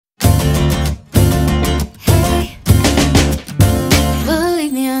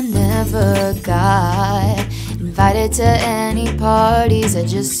invited to any parties. I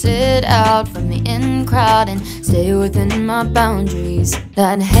just sit out from the in crowd and stay within my boundaries.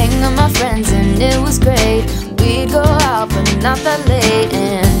 I'd hang with my friends and it was great. We'd go out but not that late.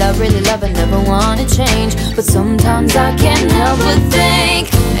 And I really love it, never wanna change. But sometimes I can't help but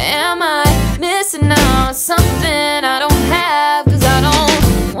think, am I missing out on something I don't have? Cause I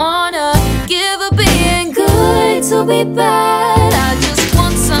don't wanna give up being good to be bad. I just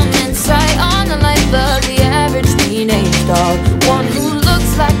want some insight on the life of the average teenage dog. One who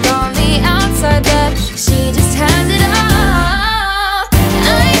looks like on the outside but she just has it all.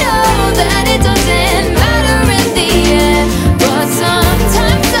 I know that it doesn't matter in the end, but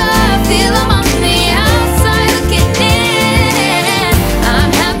sometimes I feel I'm on the outside looking in.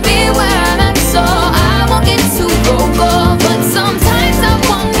 I'm happy where I'm at, so I won't get too vocal. But sometimes I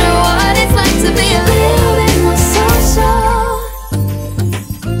wonder what it's like to be a little bit more social.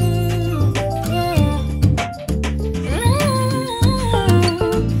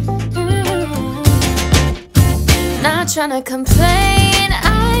 Not tryna complain,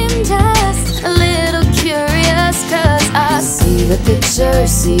 I'm just a little curious. Cause I see the picture,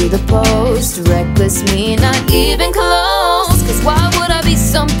 see the post. Reckless me, not even close. Cause why would I be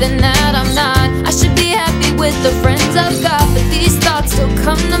something that I'm not? I should be happy with the friends I've got, but these thoughts still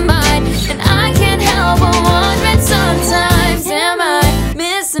come to mind. And I can't help but wondering sometimes, am I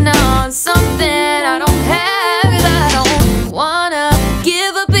missing out on something I don't have? Cause I don't wanna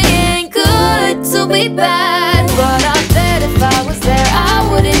give up being good to be bad. But I bet if I was there I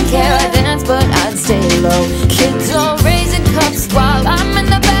wouldn't care. I'd dance but I'd stay low. Kids all raising cups while I'm in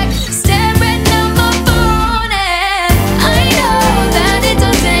the back staring at my phone. And I know that it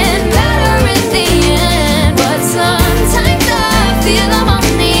doesn't matter in the end, but sometimes I feel I'm on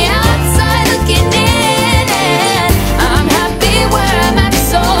the outside looking in. And I'm happy where I'm at,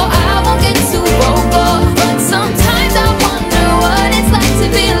 so I won't get too vocal. But sometimes I wonder what it's like to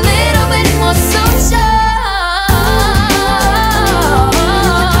be a little bit more social.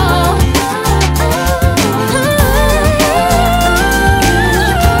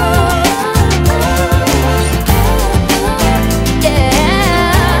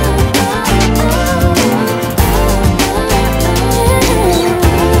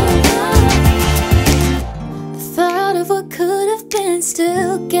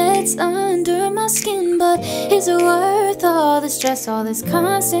 Still gets under my skin, but is it worth all the stress, all this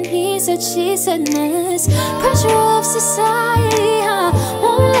constant he said, she saidness? Pressure of society, I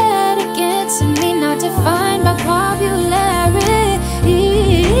won't let it get to me, not defined by popularity.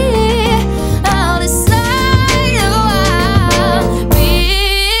 I'll decide who I'll be.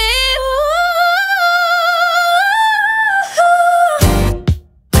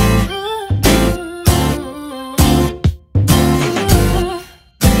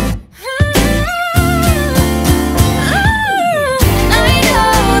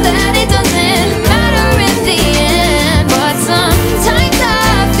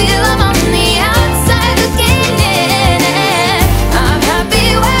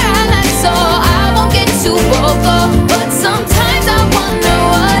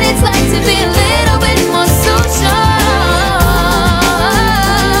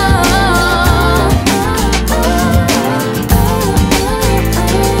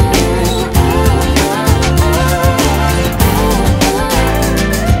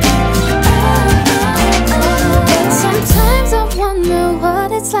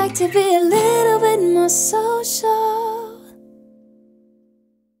 To be a little bit more social.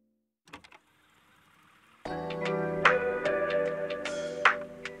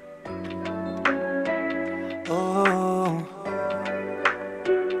 Oh.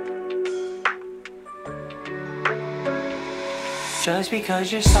 Just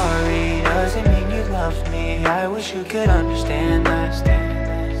because you're sorry doesn't mean you love me. I wish you could understand that.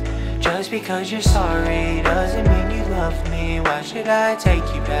 Just because you're sorry doesn't mean you love me. Why should I take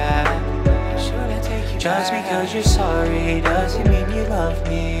you back? Just because you're sorry doesn't mean you love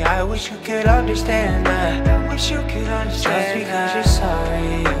me. I wish you could understand that. Just because you're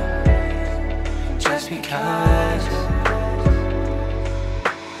sorry, just because.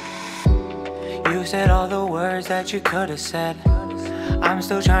 You said all the words that you could have said. I'm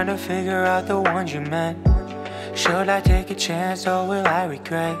still trying to figure out the ones you meant. Should I take a chance or will I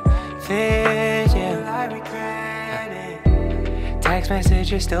regret this? Yeah. Will I regret it? Text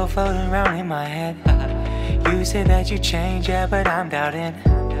messages still floating around in my head. You said that you changed, yeah, but I'm doubting.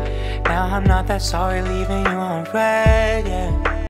 Now I'm not that sorry leaving you on red, yeah.